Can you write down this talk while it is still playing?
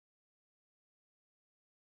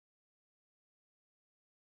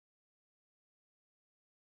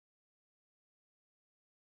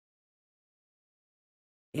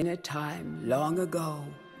In a time long ago,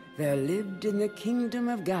 there lived in the kingdom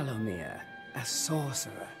of Gallowmere a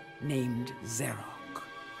sorcerer named Xerok.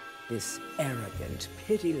 This arrogant,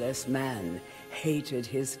 pitiless man hated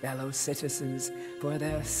his fellow citizens for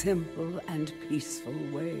their simple and peaceful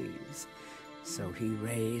ways. So he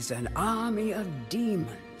raised an army of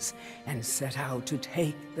demons and set out to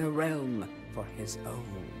take the realm for his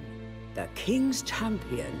own. The king's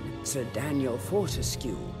champion, Sir Daniel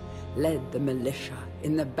Fortescue, led the militia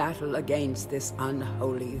in the battle against this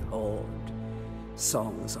unholy horde.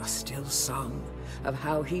 Songs are still sung of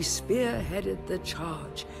how he spearheaded the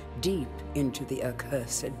charge deep into the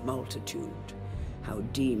accursed multitude, how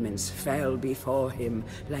demons fell before him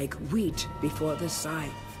like wheat before the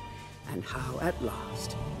scythe, and how at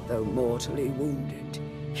last, though mortally wounded,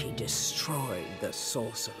 he destroyed the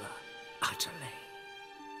sorcerer utterly.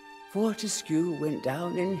 Fortescue went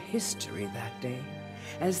down in history that day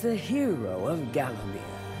as the hero of Gallowmere,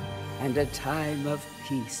 and a time of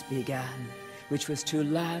peace began, which was to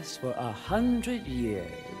last for 100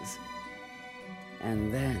 years.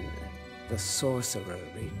 And then the sorcerer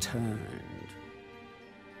returned.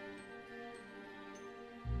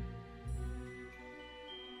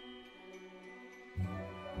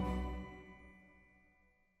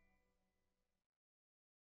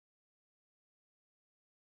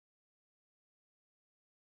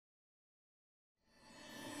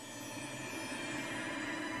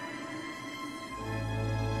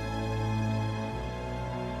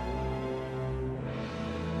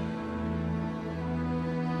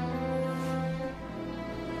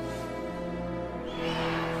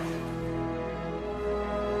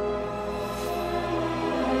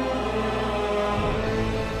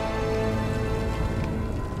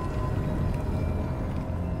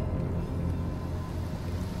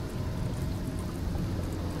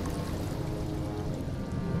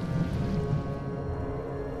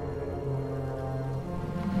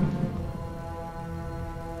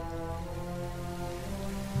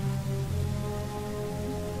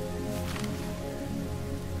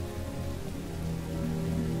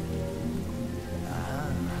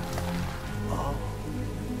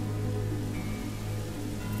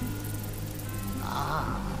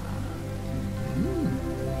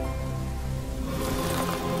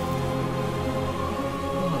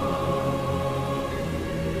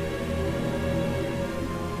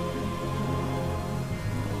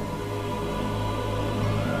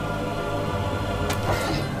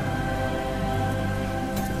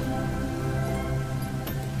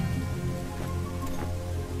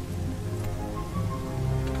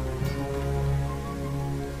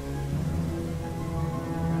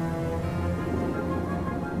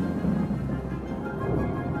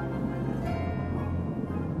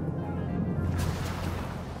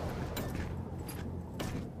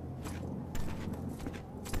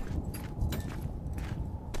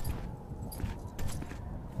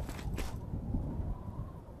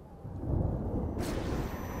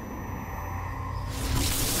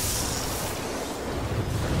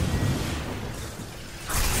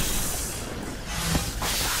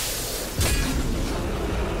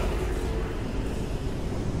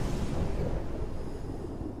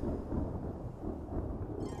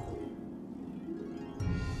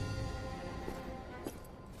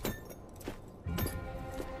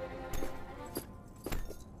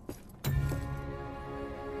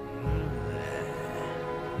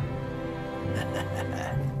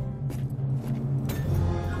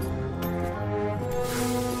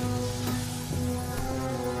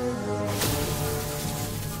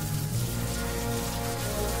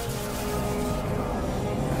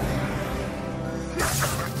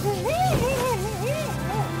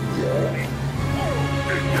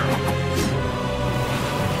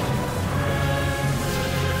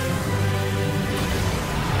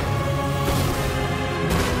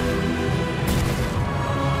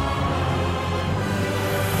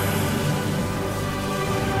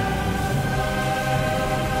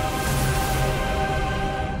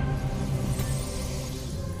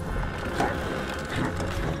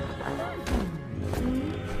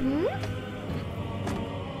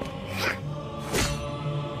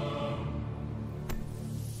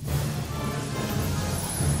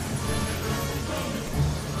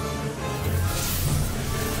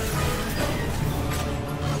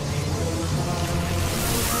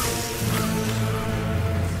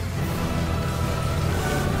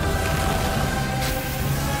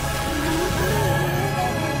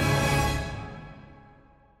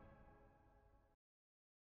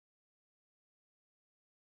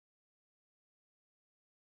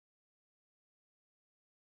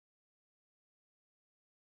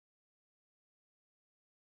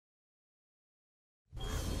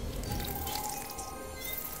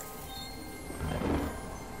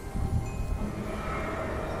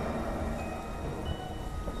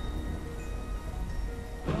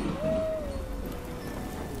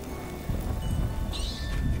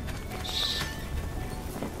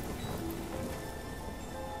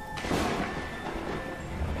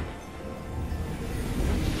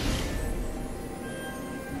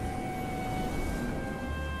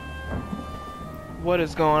 What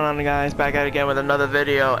is going on, guys? Back at it again with another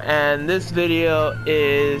video, and this video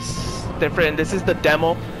is different. This is the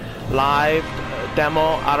demo, live demo.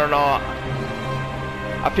 I don't know,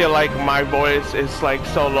 I feel like my voice is like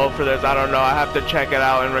so low for this. I don't know, I have to check it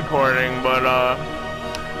out in recording, but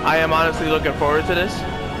I am honestly looking forward to this,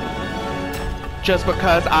 just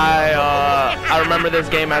because I remember this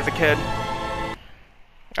game as a kid.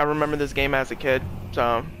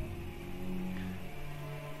 So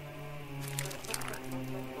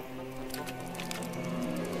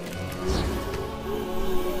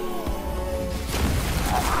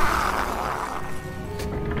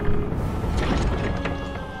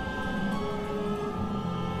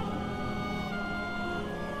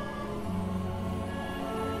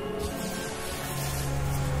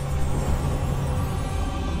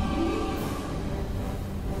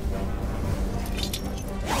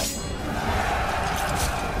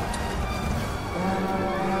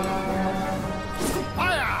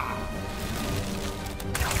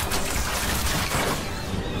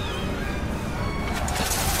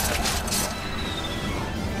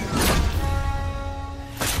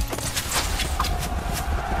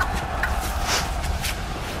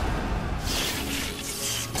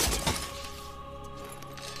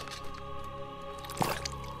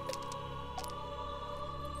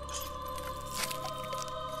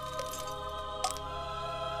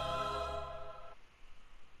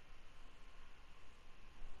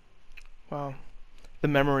wow, the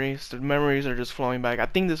memories are just flowing back. I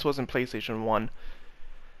think this was in PlayStation 1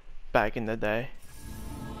 back in the day.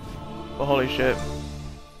 But holy shit.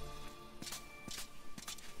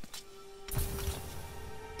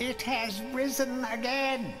 It has risen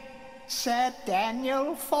again. Sir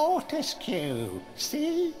Daniel Fortescue.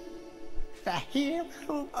 See? The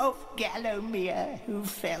hero of Gallowmere who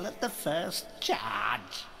fell at the first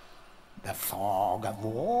charge. The fog of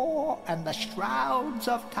war and the shrouds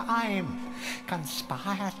of time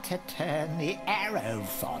conspire to turn the arrow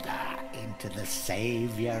fodder into the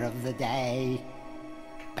saviour of the day.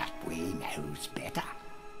 But we knows better.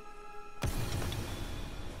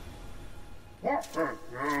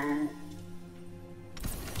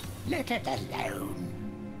 Let it alone.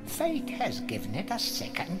 Fate has given it a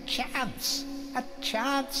second chance. A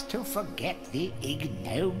chance to forget the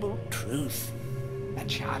ignoble truth. A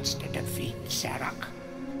chance to defeat Zarok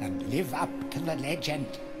and live up to the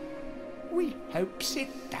legend. We hopes it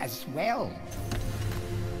does well.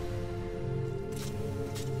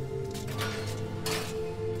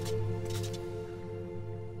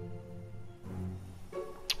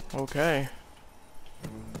 Okay.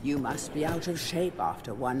 You must be out of shape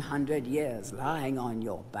after 100 years lying on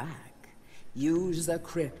your back. Use the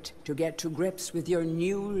crypt to get to grips with your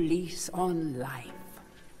new lease on life.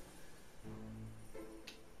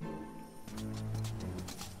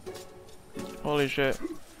 Holy shit.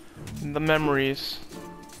 The memories.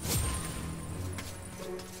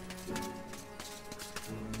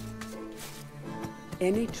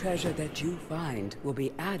 Any treasure that you find will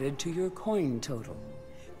be added to your coin total.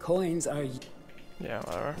 Coins are... Yeah,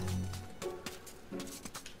 whatever.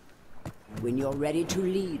 When you're ready to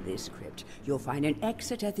leave this crypt, you'll find an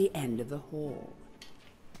exit at the end of the hall.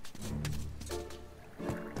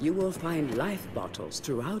 You will find life bottles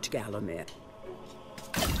throughout Gallowmere.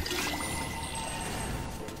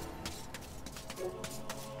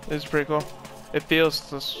 This is pretty cool. It feels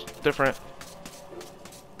just different.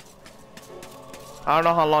 I don't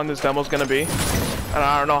know how long this demo's gonna be, and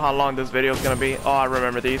I don't know how long this video's gonna be. Oh, I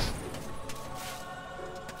remember these.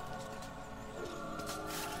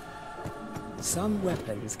 Some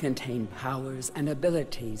weapons contain powers and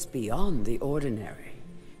abilities beyond the ordinary.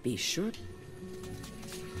 Be sure.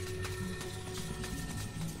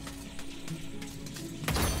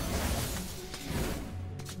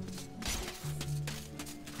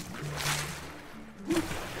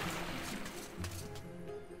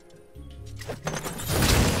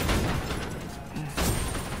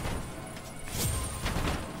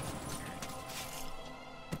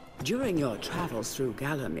 During your travels through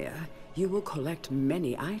Gallowmere, you will collect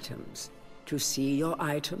many items. To see your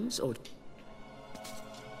items or...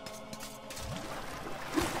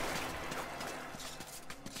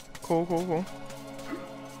 Cool.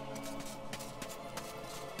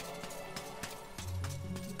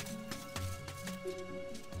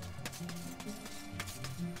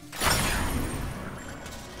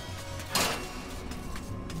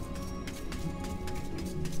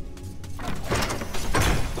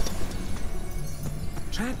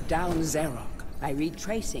 Track down Zarok by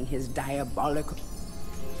retracing his diabolical...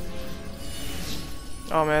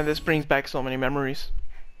 Oh man, this brings back so many memories.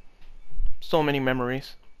 So many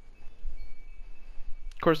memories.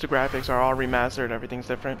 Of course, the graphics are all remastered. Everything's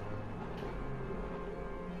different.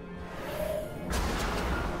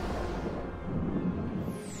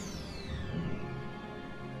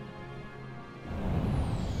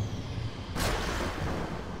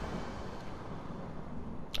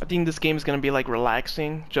 I think this game is gonna be like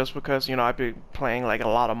relaxing, just because, you know, I've been playing like a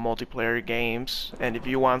lot of multiplayer games, and if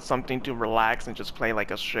you want something to relax and just play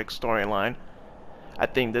like a strict storyline, I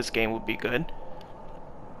think this game would be good.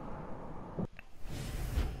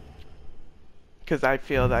 Because I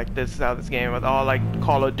feel like this is how this game, with all like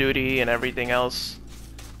Call of Duty and everything else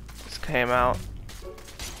just came out,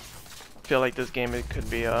 I feel like this game, it could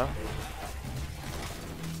be a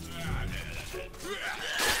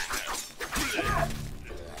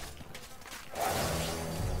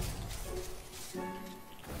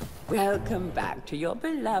Welcome back to your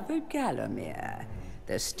beloved Gallowmere.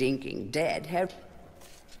 The stinking dead have...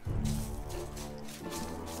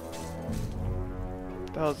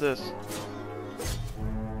 What the hell is this?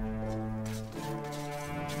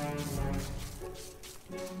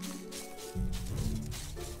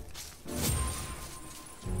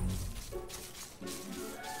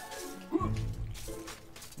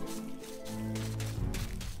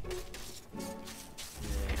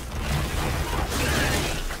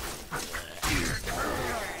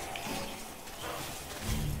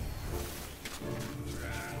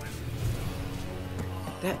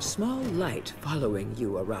 That small light following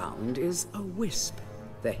you around is a wisp.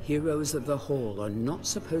 The heroes of the Hall are not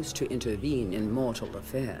supposed to intervene in mortal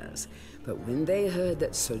affairs, but when they heard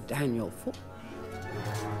that Sir Daniel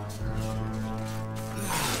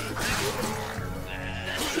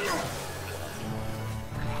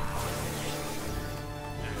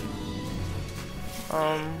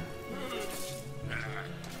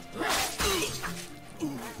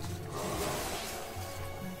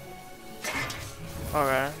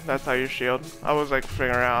Okay, that's how you shield. I was like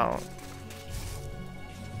figuring out.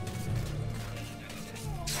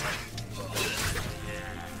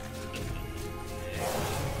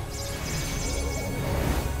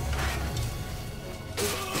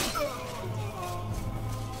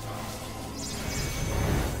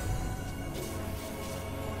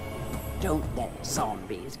 Don't let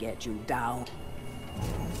zombies get you down.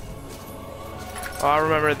 Oh, I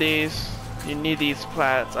remember these. You need these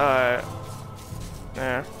plats.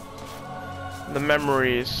 Yeah. The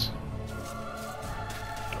memories.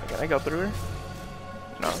 Can I go through her?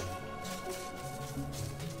 No.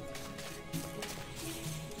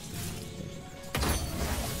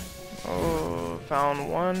 Oh, found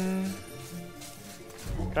one.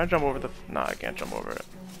 Can I jump over the... No, I can't jump over it.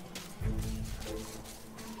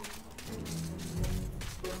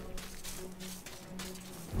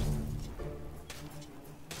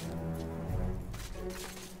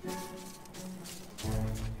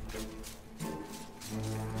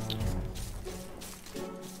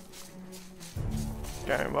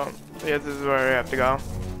 Okay, well, I guess this is where we have to go.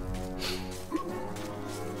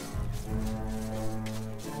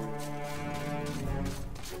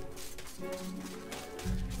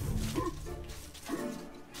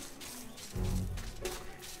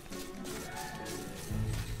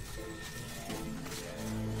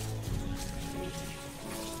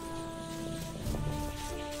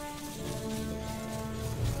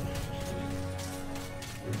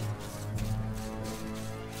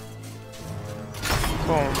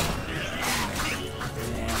 Boom.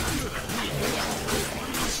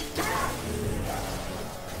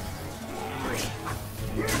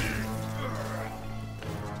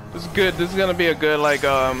 This is good. This is gonna be a good like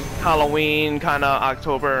Halloween kind of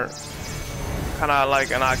October, kind of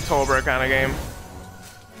like an October kind of game.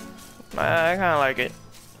 I kind of like it.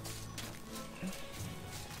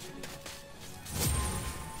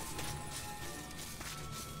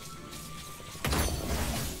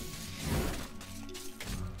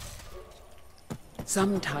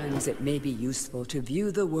 Sometimes it may be useful to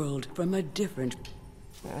view the world from a different...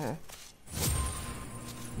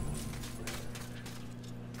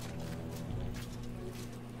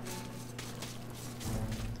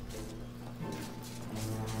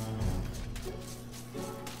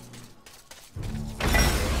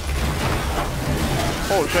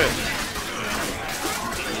 Oh shit.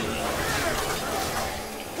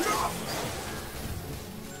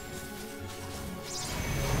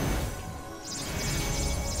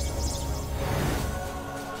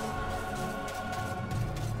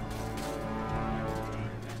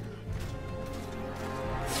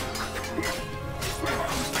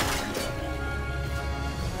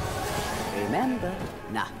 Remember,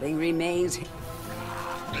 nothing remains...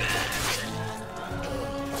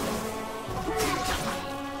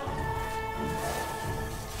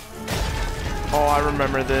 Oh, I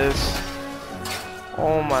remember this.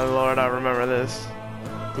 Oh my lord, I remember this.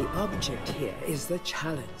 The object here is the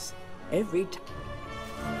chalice. Every time.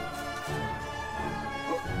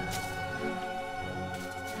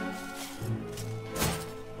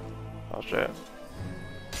 Oh shit.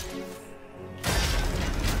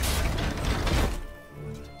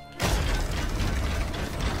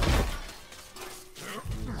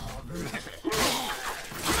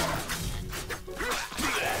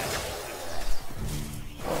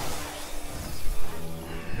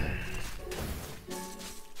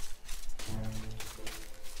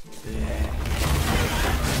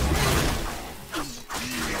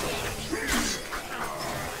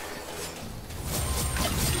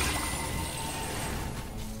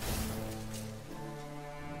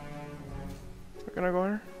 We're gonna go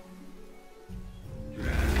here.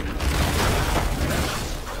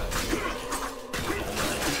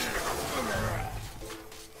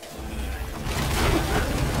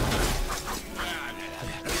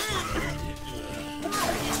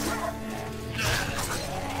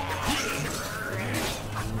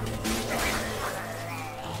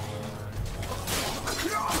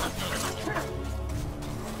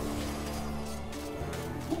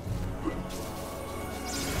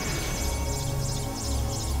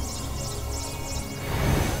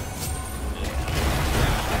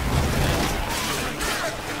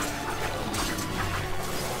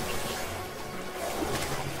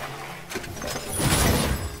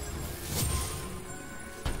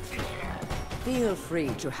 Feel free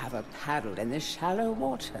to have a paddle in the shallow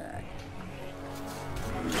water.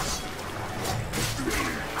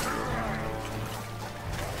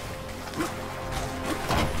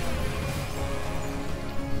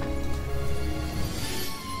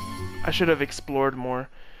 I should have explored more.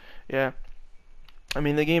 Yeah. I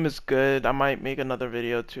mean, the game is good. I might make another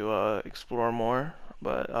video to explore more,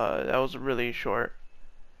 but that was a really short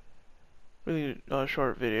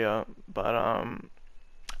video. But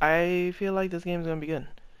I feel like this game is gonna be good.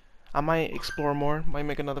 I might explore more. Might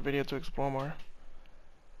make another video to explore more.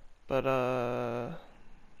 But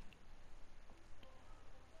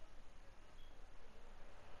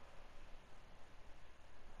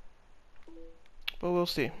we'll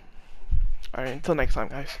see. Alright, until next time,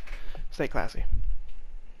 guys. Stay classy.